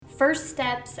first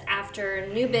steps after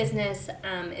new business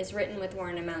is written with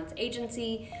Warren & Mount's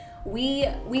agency. We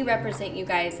represent you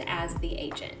guys as the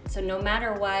agent. So no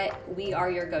matter what, we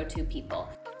are your go-to people.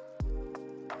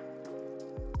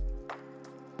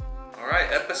 All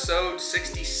right, episode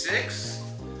 66,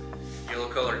 yellow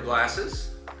colored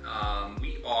glasses.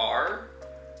 We are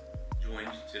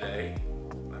joined today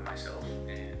by myself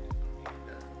and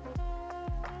Amanda.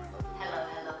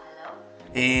 Hello.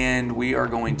 And we are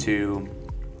going to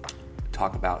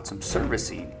talk about some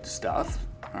servicing stuff,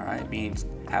 all right,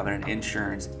 having an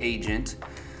insurance agent,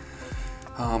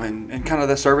 and kind of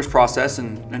the service process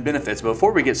and benefits. But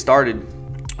before we get started,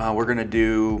 we're going to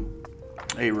do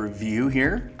a review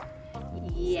here.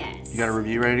 Yes. You got a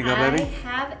review ready to go, baby? I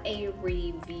have a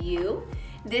review.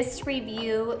 This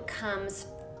review comes,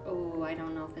 I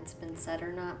don't know if it's been said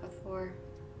or not before.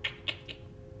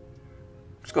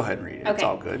 Just go ahead and read it. Okay. It's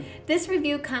all good. This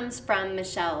review comes from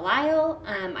Michelle Lyle.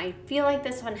 I feel like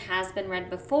this one has been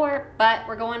read before, but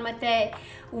we're going with it.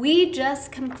 We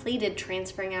just completed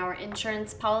transferring our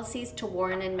insurance policies to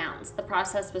Warren & Mounts. The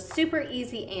process was super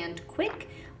easy and quick.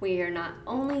 We are not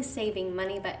only saving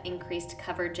money, but increased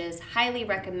coverages. Highly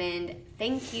recommend.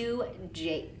 Thank you,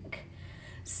 Jake.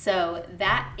 So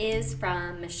that is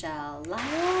from Michelle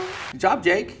Lyle. Good job,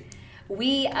 Jake.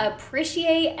 We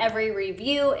appreciate every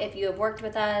review. If you have worked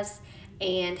with us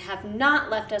and have not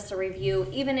left us a review,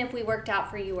 even if we worked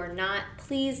out for you or not,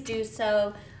 please do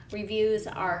so. Reviews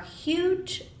are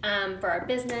huge for our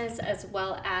business as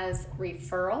well as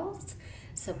referrals.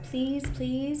 So please,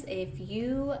 if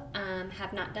you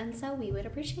have not done so, we would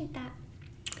appreciate that.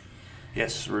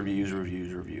 Yes,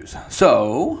 reviews.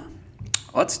 So,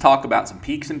 let's talk about some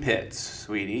peaks and pits,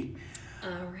 sweetie.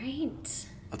 All right.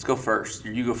 Let's go first.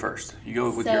 You go first. You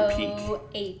go with your peak. So,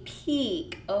 a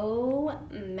peak. Oh,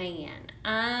 man.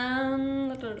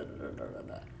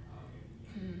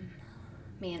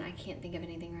 Man, I can't think of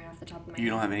anything right off the top of my head. You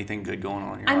don't have anything good going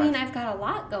on in your I life? mean, I've got a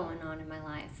lot going on in my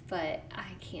life, but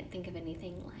I can't think of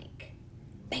anything like,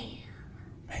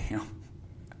 bam.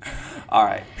 All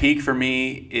right. Peak for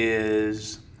me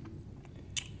is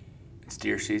it's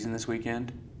deer season this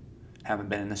weekend. Haven't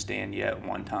been in the stand yet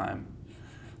one time.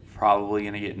 Probably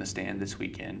going to get in the stand this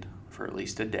weekend for at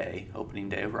least a day, opening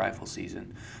day of rifle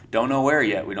season. Don't know where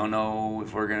yet. We don't know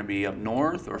if we're going to be up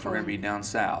north or if we're going to be down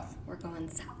south. We're going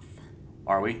south.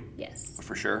 Are we? Yes.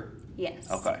 For sure? Yes.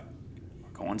 Okay.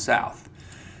 We're going south.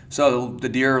 So the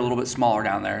deer are a little bit smaller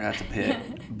down there. That's a pit.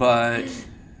 But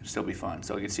still be fun.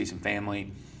 So we get to see some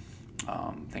family.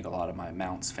 I think a lot of my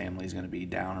Mounts family is going to be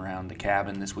down around the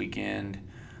cabin this weekend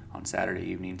on Saturday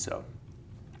evening. So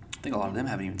I think a lot of them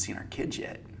haven't even seen our kids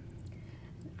yet.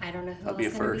 I don't know who That'll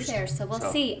else is going to be there, so we'll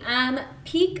see.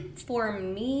 Peak for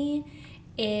me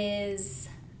is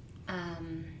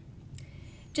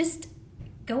just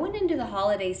going into the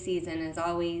holiday season is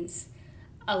always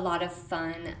a lot of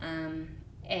fun,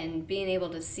 and being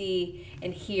able to see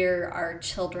and hear our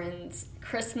children's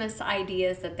Christmas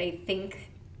ideas that they think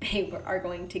they are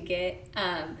going to get.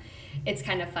 It's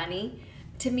kind of funny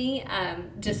to me,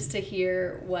 just to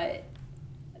hear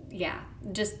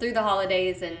just through the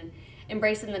holidays and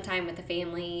embracing the time with the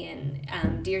family,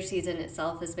 and deer season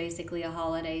itself is basically a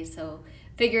holiday, so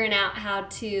figuring out how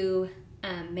to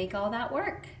make all that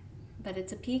work. But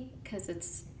it's a peak because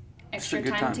it's extra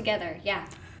time together. Yeah,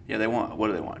 what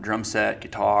do they want? Drum set,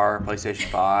 guitar, PlayStation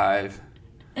 5.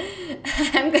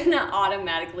 I'm going to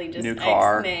automatically just new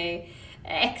car.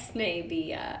 X-nay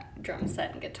the drum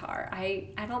set and guitar. I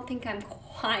don't think I'm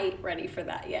quite ready for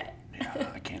that yet.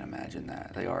 Yeah, I can't imagine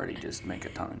that. They already just make a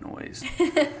ton of noise.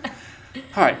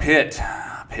 All right, pit.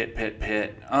 Pit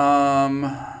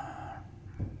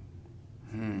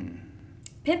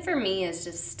for me is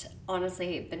just,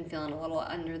 honestly, been feeling a little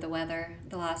under the weather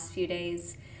the last few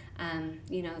days.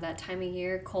 That time of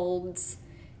year, colds,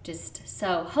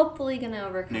 so hopefully going to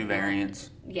overcome new variants.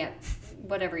 Yep,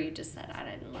 whatever you just said, I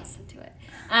didn't listen to it.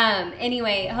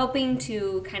 Anyway, hoping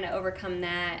to kind of overcome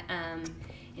that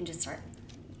and just start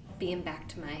being back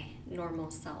to my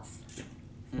normal self.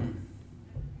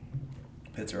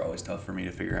 Pits are always tough for me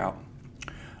to figure out.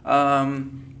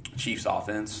 Chiefs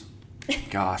offense.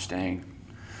 Gosh dang.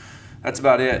 That's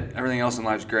about it. Everything else in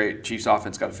life's great. Chiefs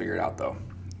offense got to figure it out though.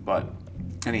 But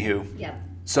anywho. Yep.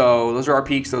 So those are our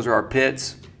peaks. Those are our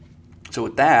pits. So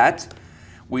with that,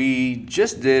 we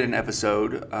just did an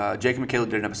episode. Jake and Michaela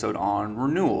did an episode on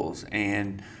renewals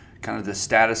and kind of the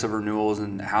status of renewals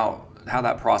and how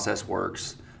that process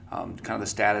works. Kind of the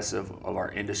status of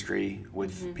our industry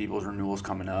with people's renewals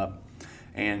coming up,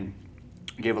 and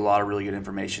gave a lot of really good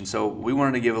information. So we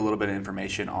wanted to give a little bit of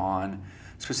information on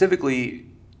specifically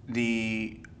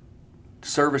the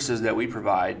services that we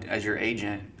provide as your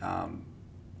agent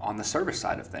on the service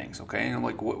side of things, okay? And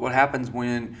like what happens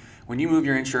when you move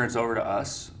your insurance over to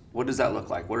us? What does that look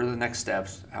like? What are the next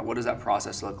steps? What does that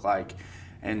process look like?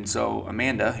 And so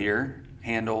Amanda here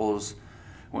handles,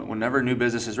 whenever new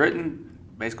business is written,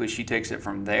 basically she takes it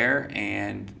from there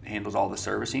and handles all the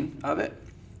servicing of it.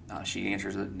 She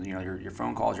answers your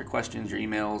phone calls, your questions, your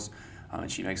emails, and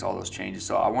she makes all those changes.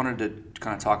 So I wanted to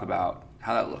kind of talk about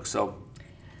how that looks. So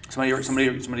somebody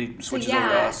switches over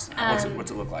to us.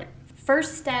 What's it look like?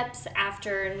 First steps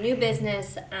after new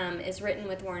business is written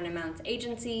with Warren and Mount's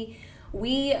agency.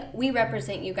 We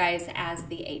represent you guys as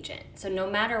the agent. So no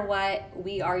matter what,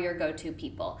 we are your go-to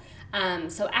people.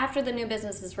 So after the new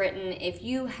business is written, if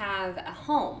you have a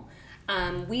home,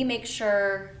 we make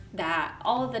sure that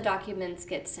all of the documents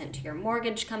get sent to your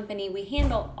mortgage company. We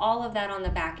handle all of that on the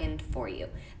back end for you.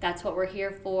 That's what we're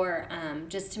here for,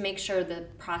 just to make sure the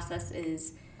process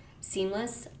is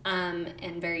seamless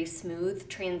and very smooth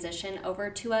transition over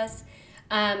to us.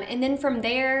 And then from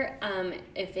there,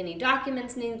 if any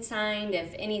documents need signed,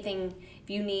 if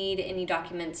you need any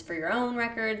documents for your own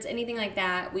records, anything like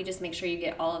that, we just make sure you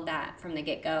get all of that from the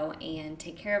get-go and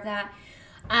take care of that.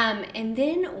 And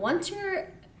then once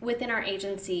you're within our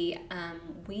agency,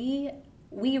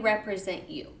 we represent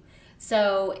you.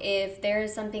 So if there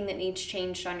is something that needs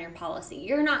changed on your policy,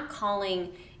 you're not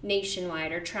calling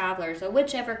Nationwide or Travelers or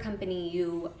whichever company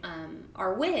you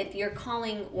are with. You're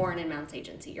calling Warren and Mount's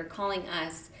agency. You're calling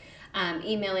us,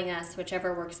 emailing us,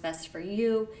 whichever works best for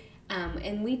you,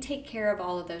 and we take care of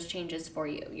all of those changes for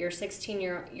you. Your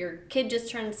kid just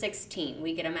turned 16.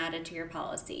 We get them added to your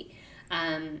policy.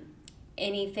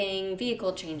 Anything,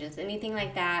 vehicle changes, anything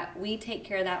like that, we take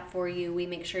care of that for you. We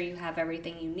make sure you have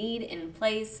everything you need in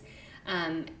place,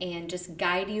 and just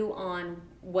guide you on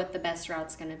what the best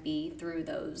route's going to be through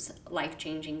those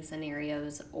life-changing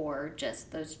scenarios or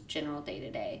just those general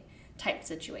day-to-day type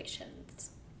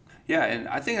situations. Yeah, and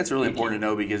I think that's really important to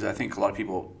know, because I think a lot of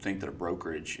people think that a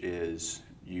brokerage is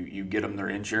you get them their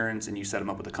insurance and you set them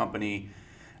up with a company,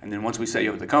 and then once we set you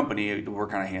up with the company, we're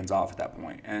kind of hands off at that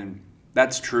point. And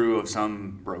that's true of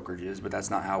some brokerages, but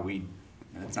that's not how we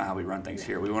run things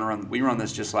here. We run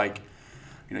this just like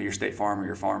your State Farm or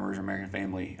your Farmers or American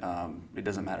Family. It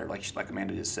doesn't matter. Like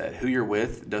Amanda just said, who you're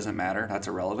with doesn't matter. That's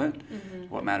irrelevant.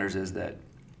 Mm-hmm. What matters is that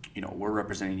we're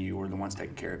representing you. We're the ones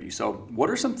taking care of you. So what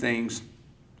are some things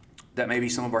that maybe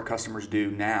some of our customers do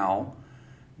now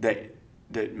that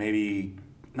maybe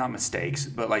not mistakes,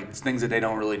 but like things that they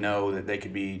don't really know that they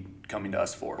could be coming to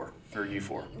us for or you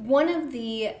for? One of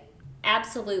the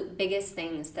absolute biggest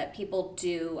things that people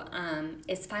do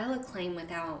is file a claim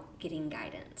without getting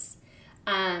guidance.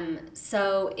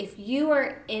 So if you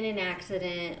are in an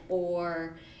accident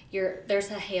or there's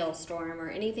a hailstorm or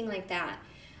anything like that,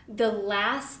 the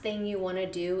last thing you want to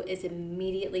do is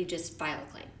immediately just file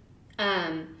a claim.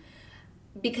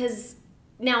 Because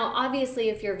now, obviously,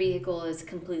 if your vehicle is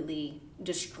completely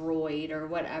destroyed or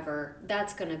whatever,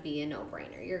 that's going to be a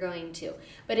no-brainer. You're going to.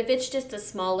 But if it's just a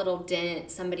small little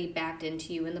dent, somebody backed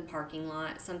into you in the parking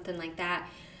lot, something like that,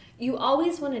 you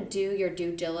always want to do your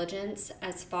due diligence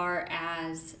as far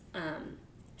as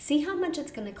see how much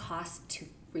it's going to cost to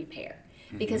repair.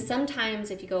 Mm-hmm. Because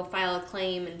sometimes if you go file a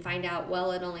claim and find out,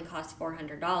 well, it only costs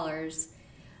 $400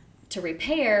 to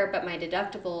repair, but my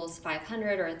deductible is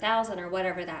 $500 or $1,000 or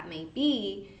whatever that may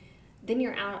be, then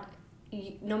you're out.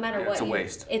 No matter what, it's a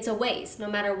waste. It's a waste. No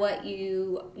matter what,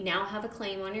 you now have a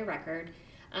claim on your record,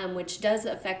 which does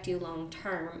affect you long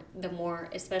term. The more,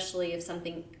 especially if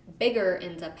something bigger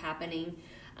ends up happening,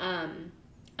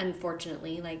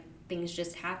 unfortunately, like things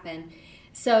just happen.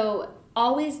 So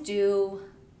always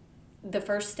the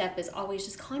first step is always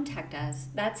just contact us.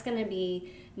 That's going to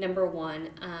be number one.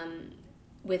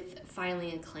 With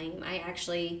filing a claim, I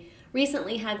actually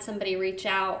recently had somebody reach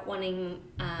out wanting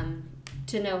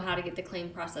to know how to get the claim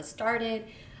process started.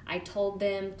 I told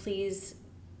them, please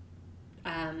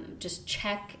just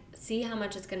check, see how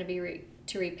much it's going to be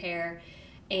to repair.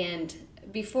 And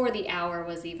before the hour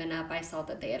was even up, I saw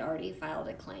that they had already filed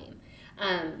a claim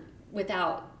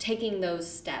without taking those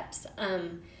steps.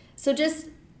 So just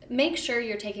make sure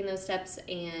you're taking those steps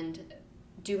and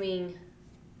doing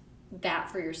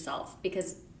that for yourself,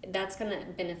 because that's going to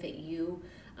benefit you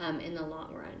in the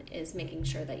long run, is making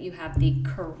sure that you have the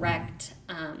correct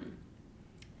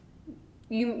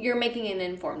you're making an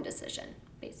informed decision,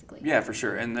 basically. Yeah, for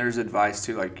sure. And there's advice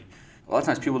too, like a lot of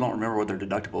times people don't remember what their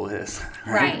deductible is.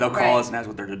 Right. They'll call us and ask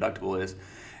what their deductible is.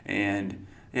 And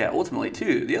yeah, ultimately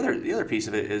too, the other piece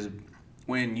of it is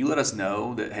when you let us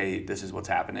know that, hey, this is what's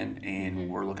happening and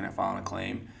we're looking at filing a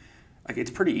claim, like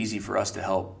it's pretty easy for us to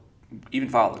help even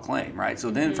file the claim, right? So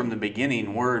then from the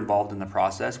beginning, we're involved in the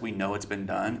process. We know it's been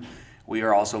done. We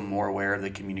are also more aware of the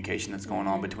communication that's going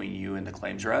on between you and the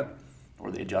claims rep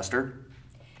or the adjuster.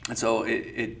 And so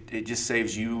it just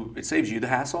saves you the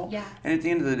hassle. Yeah. And at the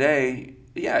end of the day,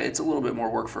 yeah, it's a little bit more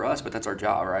work for us, but that's our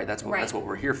job, right? That's what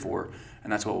we're here for,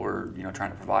 and that's what we're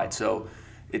trying to provide. So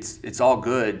it's all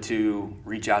good to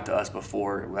reach out to us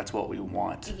before. That's what we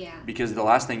want. Yeah. Because the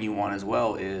last thing you want as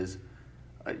well is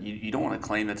you don't want to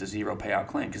claim that's a zero payout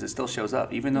claim, because it still shows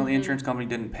up. Even though the insurance company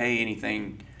didn't pay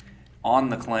anything on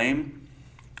the claim,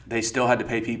 they still had to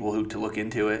pay people to look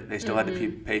into it. They still had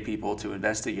to pay people to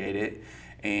investigate it,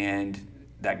 and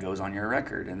that goes on your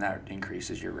record, and that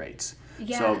increases your rates.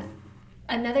 Yeah. So,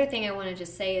 another thing I want to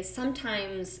just say is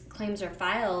sometimes claims are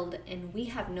filed and we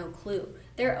have no clue.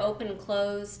 They're open,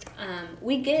 closed.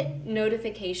 We get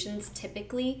notifications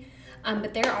typically,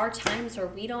 but there are times where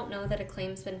we don't know that a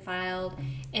claim's been filed,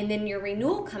 and then your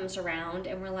renewal comes around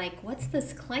and we're like, what's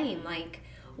this claim? Like,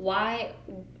 why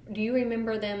do you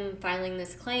remember them filing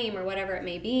this claim or whatever it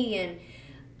may be? And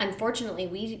unfortunately,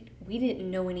 we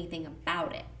didn't know anything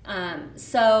about it.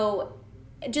 So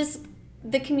just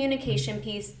the communication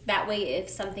piece, that way if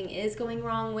something is going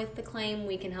wrong with the claim,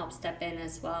 we can help step in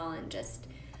as well and just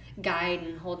guide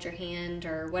and hold your hand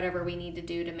or whatever we need to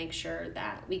do to make sure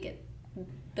that we get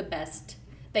the best,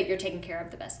 that you're taking care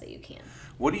of the best that you can.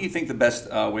 what do you think the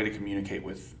best way to communicate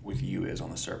with you is on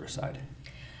the service side?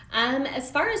 As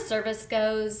far as service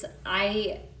goes,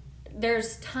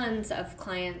 there's tons of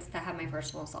clients that have my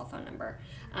personal cell phone number.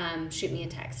 Shoot me a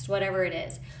text, whatever it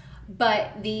is.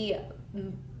 But the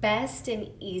best and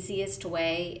easiest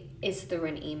way is through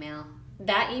an email.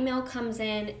 That email comes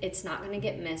in, it's not going to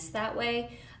get missed that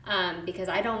way, because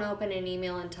I don't open an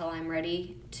email until I'm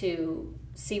ready to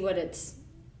see what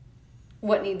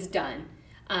needs done.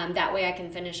 That way I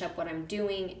can finish up what I'm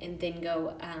doing and then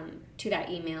go to that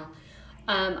email.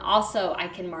 Also, I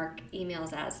can mark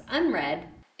emails as unread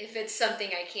if it's something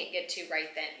I can't get to right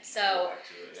then. So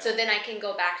then I can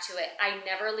go back to it. I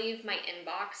never leave my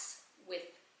inbox with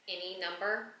any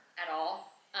number at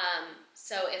all.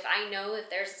 So if I know if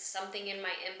there's something in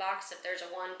my inbox, if there's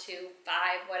a 1, 2, 5,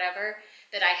 whatever,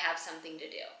 that I have something to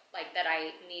do, like that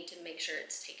I need to make sure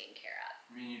it's taken care of.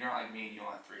 I mean, you're not like me, you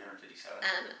only have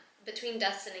 357. Between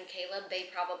Dustin and Caleb,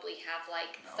 they probably have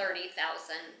like 30,000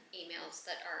 emails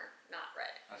that are not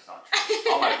read. That's not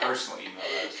true. On my personal email,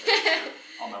 that's very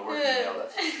true. On my work email,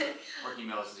 that's true. Work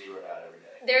email is zeroed out every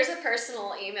day. There's a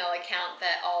personal email account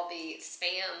that all the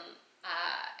spam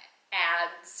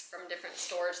ads from different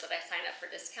stores that I sign up for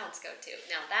discounts go to.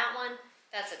 Now that one,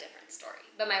 that's a different story.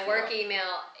 But my work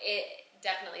email, it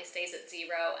definitely stays at 0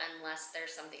 unless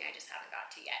there's something I just haven't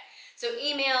got to yet. So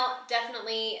email,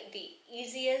 definitely the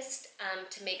easiest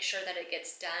to make sure that it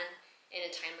gets done in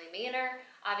a timely manner.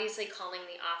 Obviously calling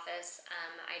the office,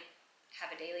 I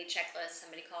have a daily checklist,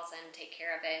 somebody calls in, take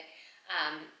care of it,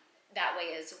 that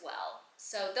way as well.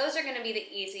 So those are going to be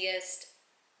the easiest,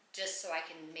 just so I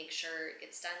can make sure it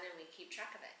gets done and we keep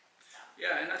track of it. So.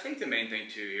 Yeah, and I think the main thing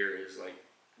too here is like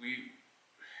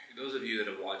those of you that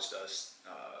have watched us,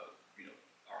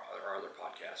 our other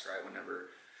podcasts, right?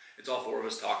 Whenever it's all four of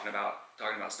us talking about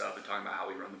stuff and talking about how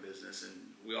we run the business, and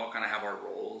we all kind of have our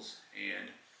roles. And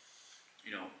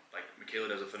like Michaela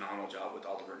does a phenomenal job with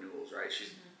all the renewals, right?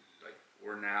 She's like,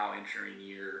 we're now entering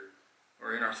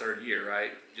we're in our third year,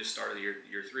 right? Just started year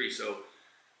 3, so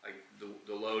like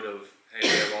the load of, hey,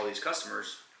 we have all these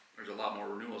customers, there's a lot more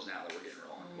renewals now that we're getting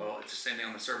rolling. Well, it's the same thing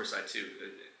on the service side too.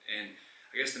 And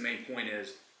I guess the main point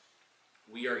is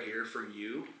we are here for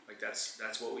you. Like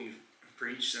that's what we've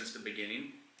preached since the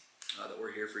beginning, that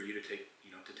we're here for you to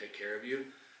take care of you.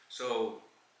 So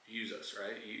use us,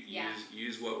 right?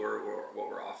 Use what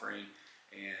we're offering,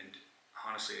 and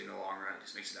honestly, in the long run, it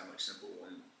just makes it that much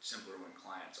simpler when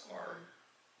clients are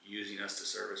using us to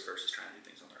service versus trying to do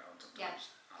things on their own sometimes.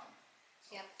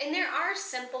 Yeah, and there are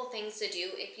simple things to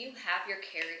do. If you have your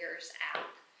carrier's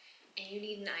app and you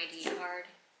need an ID card,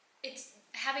 it's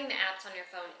having the apps on your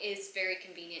phone is very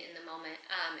convenient in the moment,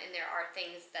 and there are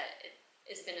things that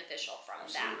is beneficial from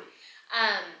Absolutely.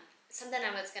 that. Something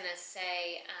I was gonna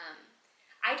say,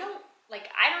 I don't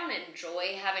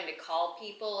enjoy having to call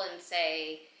people and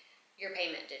say your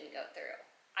payment didn't go through.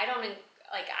 I don't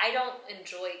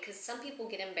enjoy, because some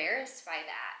people get embarrassed by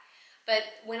that. But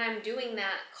when I'm doing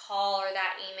that call or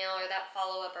that email or that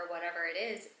follow-up or whatever it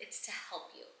is, it's to help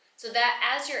you. So that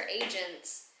as your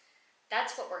agents,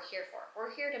 that's what we're here for. We're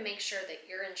here to make sure that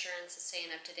your insurance is staying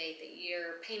up to date, that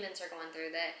your payments are going through,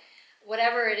 that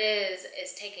whatever it is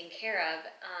taken care of.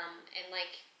 And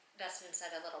like Dustin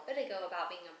said a little bit ago about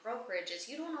being a brokerage, is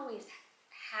you don't always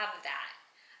have that.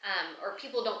 or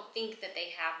people don't think that they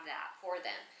have that for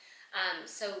them.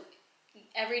 So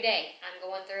every day I'm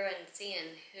going through and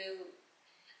seeing who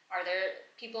are there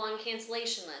people on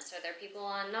cancellation lists, are there people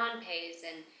on non-pays,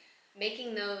 and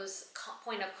making those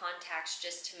point of contacts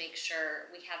just to make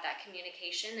sure we have that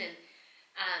communication. And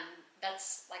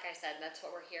that's, like I said, that's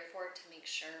what we're here for, to make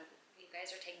sure you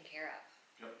guys are taken care of.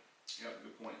 Yep,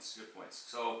 good points.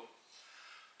 So,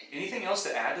 anything else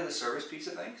to add to the service piece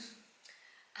of things?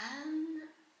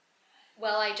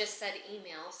 Well, I just said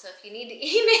email, so if you need to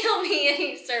email me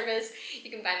any service, you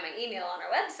can find my email on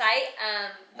our website.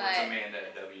 Or it's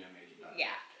Amanda@WMAD.com.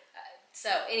 Yeah. So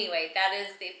anyway, that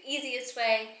is the easiest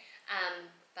way,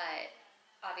 but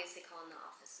obviously call in the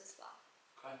office as well.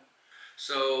 Okay.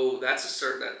 So that's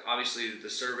that obviously the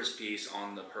service piece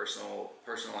on the personal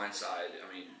line side.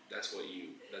 I mean, that's what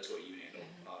you handle.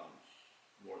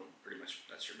 More pretty much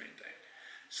that's your main thing.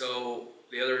 So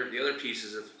the other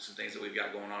pieces of some things that we've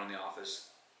got going on in the office,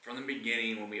 from the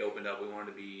beginning when we opened up, we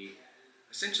wanted to be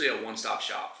essentially a one-stop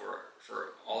shop for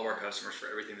all of our customers for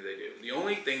everything that they do. The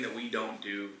only thing that we don't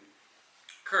do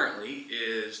currently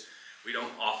is we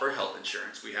don't offer health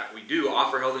insurance. We do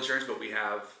offer health insurance, but we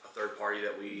have a third party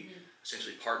that we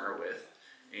essentially partner with,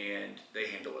 and they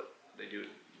handle it. They do.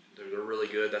 They're really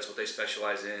good. That's what they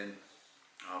specialize in.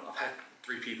 I've had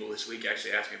 3 people this week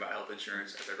actually ask me about health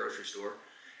insurance at their grocery store.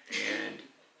 And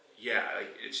yeah,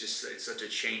 it's such a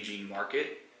changing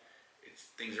market.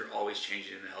 Things are always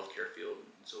changing in the healthcare field,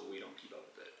 so we don't keep up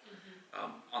with it.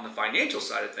 On the financial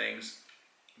side of things,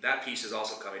 that piece is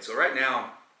also coming. So right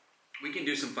now, we can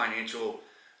do some financial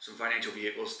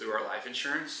vehicles through our life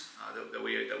insurance that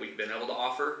we've been able to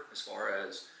offer, as far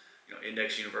as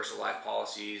index universal life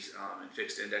policies and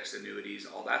fixed index annuities,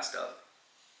 all that stuff.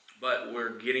 But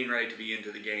we're getting ready to be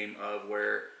into the game of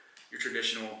where your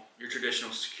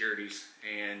traditional securities,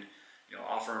 and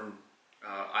offering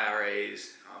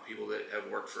IRAs, people that have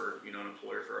worked for an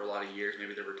employer for a lot of years,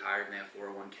 maybe they're retired and they have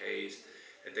 401ks,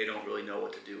 that they don't really know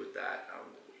what to do with that.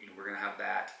 We're going to have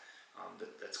that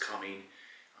that's coming.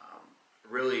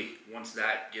 Really, once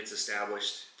that gets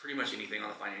established, pretty much anything on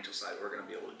the financial side we're going to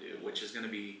be able to do, which is going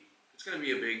to be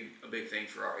a big thing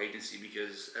for our agency,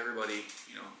 because everybody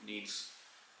needs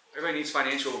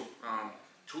financial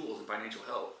tools and financial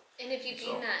help. And if you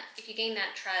gain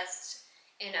that trust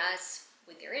in us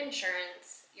with your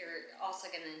insurance, you're also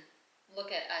going to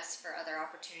look at us for other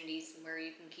opportunities where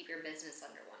you can keep your business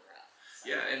under one roof. So.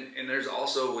 Yeah, and there's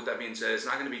also, with that being said, it's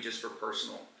not going to be just for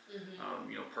personal,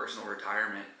 personal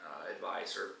retirement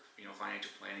advice, or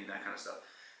financial planning, that kind of stuff.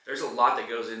 There's a lot that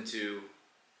goes into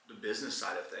the business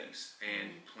side of things and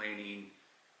planning,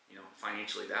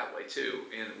 financially that way too.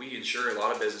 And we insure a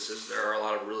lot of businesses. There are a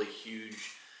lot of really huge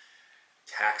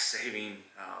tax-saving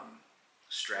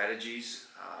strategies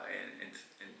and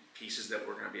pieces that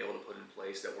we're going to be able to put in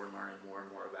place that we're learning more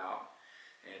and more about.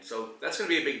 And so that's going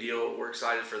to be a big deal. We're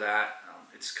excited for that.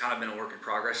 It's kind of been a work in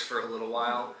progress for a little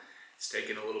while. It's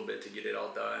taken a little bit to get it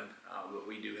all done, but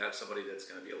we do have somebody that's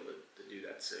going to be able to do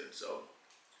that soon. So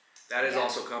that is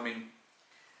also coming.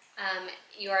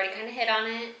 You already kind of hit on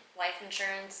it. Life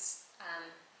insurance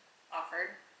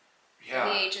offered in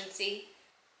the agency.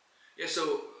 Yeah,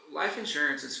 so life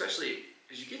insurance, especially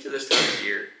as you get to this time of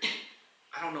year,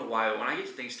 I don't know why, when I get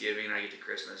to Thanksgiving and I get to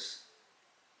Christmas,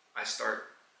 I start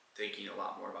thinking a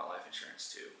lot more about life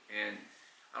insurance too. And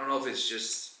I don't know if it's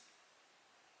just,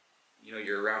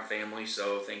 you're around family,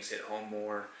 so things hit home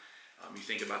more. You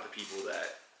think about the people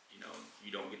that,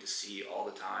 you don't get to see all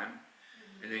the time.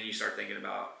 And then you start thinking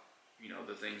about,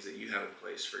 the things that you have in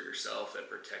place for yourself that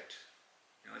protect,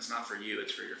 it's not for you,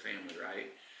 it's for your family,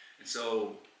 right? And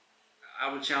so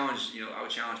I would challenge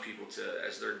people to,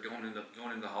 as they're going into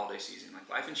the holiday season, like,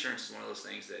 life insurance is one of those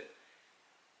things that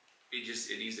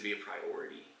it needs to be a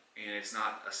priority, and it's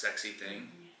not a sexy thing.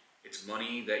 It's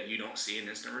money that you don't see an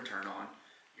instant return on.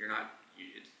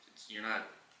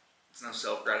 It's no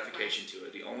self-gratification to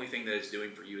it. The only thing that it's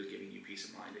doing for you is giving you peace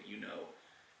of mind that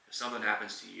if something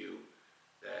happens to you,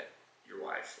 that your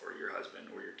wife or your husband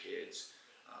or your kids,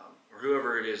 or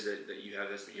whoever it is that you have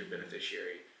as your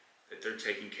beneficiary, that they're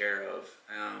taken care of,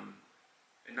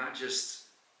 and not just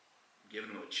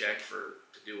giving them a check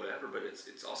to do whatever, but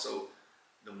it's also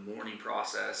the mourning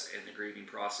process and the grieving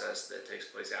process that takes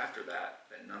place after that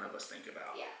none of us think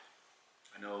about. Yeah.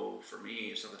 I know for me,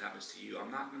 if something happens to you,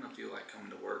 I'm not going to feel like coming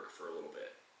to work for a little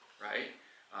bit, right?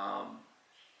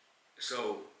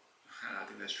 So I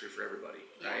think that's true for everybody,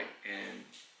 right? And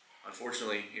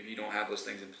unfortunately, if you don't have those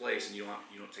things in place and you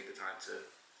don't take the time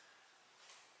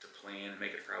to plan and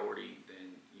make it a priority,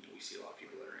 then we see a lot of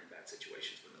people that are in bad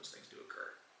situations when those things do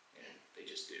occur, and they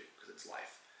just do, because it's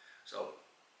life. So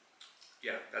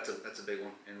Yeah, that's a big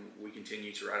one, and we continue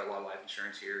to write a lot of life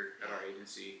insurance here at our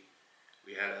agency.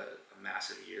 We had a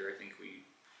massive year. I think I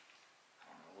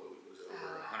don't know, what was it,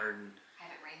 over 100. I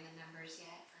haven't ran the numbers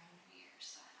yet for end of year,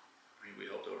 so I don't know. I mean, we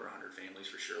helped over 100 families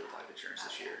for sure with life insurance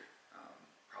this year.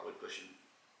 Probably pushing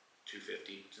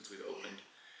 250 since we've opened,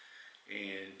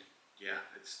 and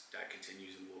that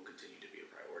continues and will continue to be a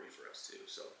priority for us too.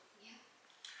 So,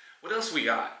 what else we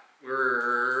got?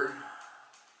 We're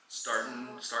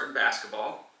starting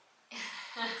basketball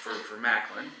for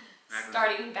Macklin.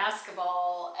 Starting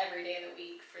basketball every day of the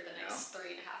week for the next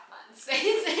 3.5 months,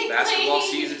 basically. Basketball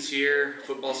season's here.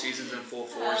 Football season's in full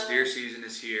force. Deer season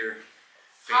is here.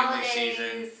 Family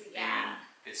season. Yeah. And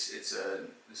this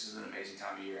is an amazing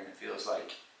time of year, and it feels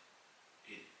like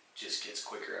it just gets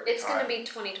quicker every time. It's going to be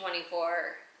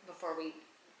 2024 before we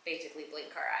basically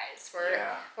blink our eyes.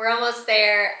 We're almost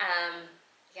there.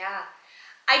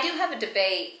 I do have a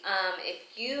debate.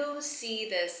 If you see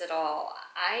this at all,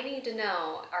 I need to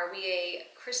know, are we a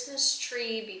Christmas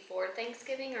tree before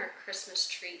Thanksgiving or a Christmas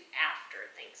tree after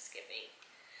Thanksgiving?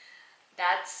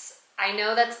 I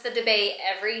know that's the debate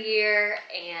every year,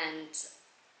 and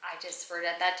we're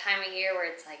at that time of year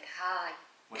where it's like,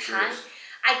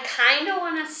 I kind of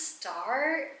want to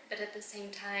start, but at the same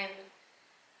time,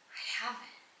 I haven't.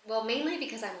 Well, mainly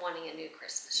because I'm wanting a new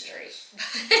Christmas tree.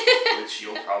 Yes. Which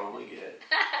you'll probably get.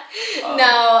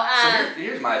 So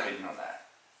here's my opinion on that.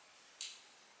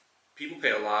 People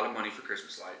pay a lot of money for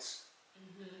Christmas lights.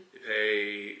 Mm-hmm. They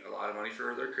pay a lot of money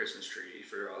for their Christmas tree,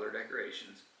 for all their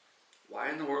decorations. Why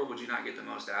in the world would you not get the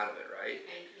most out of it, right?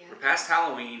 We're past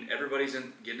Halloween. Everybody's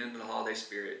getting into the holiday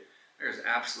spirit. There's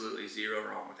absolutely zero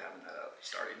wrong with having that up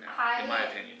starting now, in my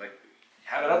opinion. Like,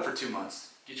 have it up for 2 months.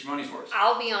 Get your money's worth.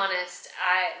 I'll be honest.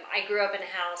 I grew up in a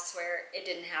house where it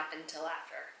didn't happen till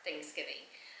after Thanksgiving,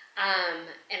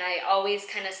 and I always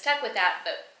kind of stuck with that.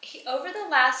 But over the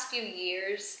last few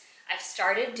years, I've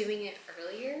started doing it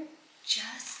earlier,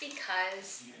 just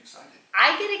because you get excited.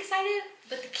 I get excited,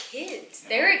 but the kids,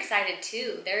 they're excited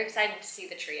too. They're excited to see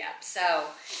the tree up. So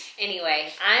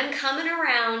anyway, I'm coming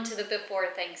around to the before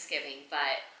Thanksgiving,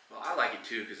 but. Well, I like it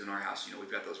too, because in our house,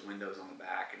 we've got those windows on the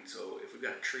back, and so if we've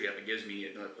got a tree up, it gives me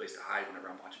another place to hide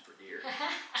whenever I'm watching for deer.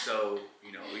 So,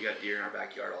 we got deer in our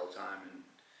backyard all the time, and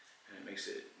it makes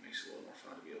it a little more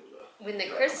fun to be able to when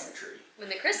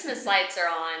the Christmas lights are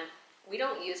on, we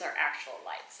don't use our actual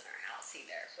lights in our house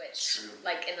either, which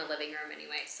like in the living room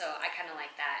anyway. So I kind of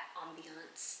like that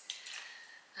ambiance.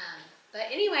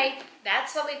 But anyway,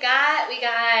 that's what we got. We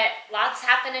got lots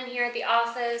happening here at the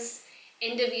office.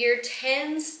 End of year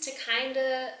tends to kind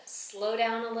of slow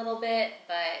down a little bit,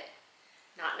 but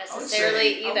not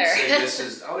necessarily either.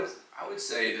 I would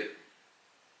say that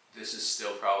this is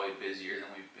still probably busier than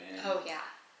we've been. Oh yeah.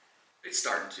 It's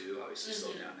starting to obviously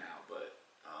slow down now, but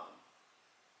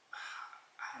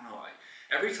I don't know.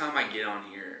 Every time I get on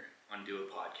here and do a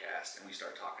podcast and we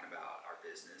start talking about our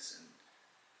business, and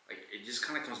it just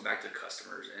kind of comes back to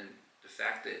customers and the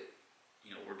fact that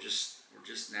we're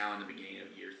just now in the beginning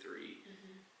of year 3,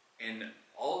 and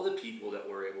all of the people that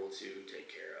we're able to take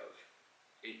care of,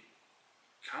 it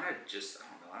kind of just, I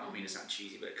don't know, I don't mean to sound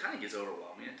cheesy, but it kind of gets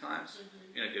overwhelming at times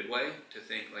in a good way, to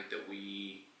think that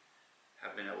we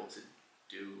have been able to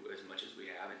do as much as we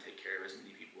have and take care of as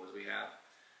many people as we have,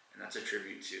 and that's a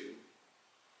tribute to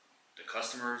the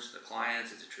customers, the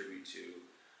clients. It's a tribute to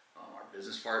our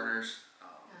business partners.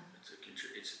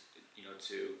 It's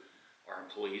to our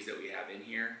employees that we have in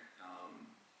here,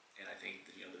 and I think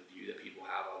that, the view that people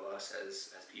have of us as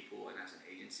people and as an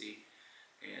agency,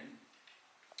 and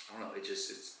I don't know,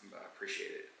 I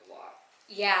appreciate it a lot.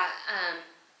 Yeah,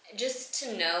 just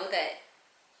to know that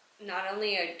not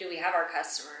only do we have our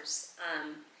customers,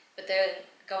 but they're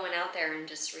going out there and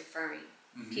just referring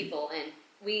people, and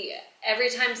every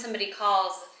time somebody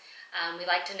calls, we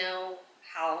like to know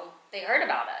how they heard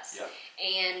about us,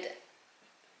 and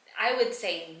I would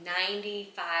say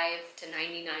 95 to 99%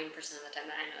 of the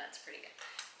time. I know that's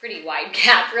pretty wide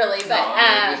gap, really,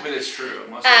 but but it's true.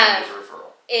 Most of the time, it's a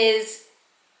referral. Is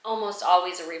almost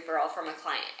always a referral from a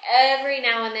client. Every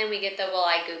now and then we get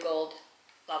I Googled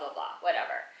blah blah blah,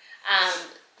 whatever.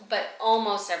 But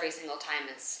almost every single time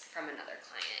it's from another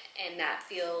client, and that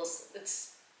feels good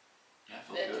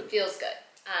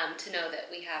to know that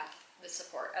we have the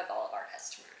support of all of our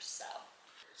customers.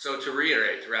 So to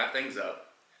reiterate, to wrap things up.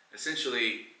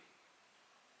 Essentially,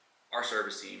 our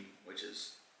service team, which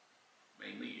is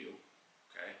mainly you,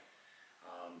 okay,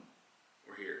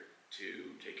 we're here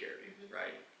to take care of you,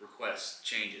 right? Requests,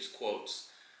 changes, quotes,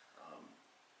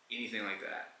 anything like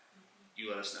that, you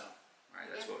let us know, right?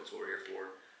 That's what we're here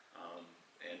for,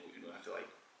 and I feel like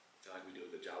feel like we do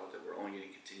a good job with it. We're only going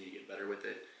to continue to get better with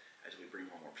it as we bring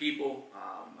on more people.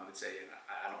 I would say,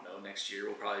 I don't know, next year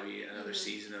will probably be another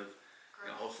season of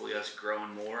hopefully us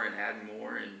growing more and adding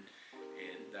more, and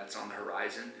that's on the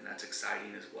horizon, and that's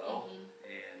exciting as well.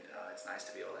 And it's nice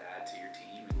to be able to add to your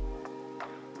team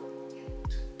and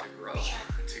to grow,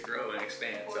 to grow and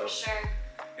expand. For sure.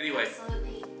 Anyway,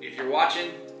 Absolutely. if you're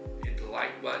watching, hit the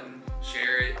like button,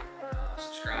 share it,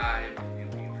 subscribe,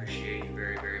 and we appreciate you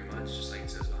very, very much, just like it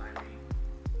says behind me.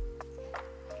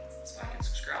 Like and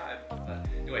subscribe. But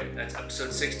anyway, that's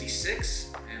episode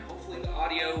 66, and hopefully the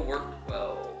audio worked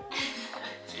well.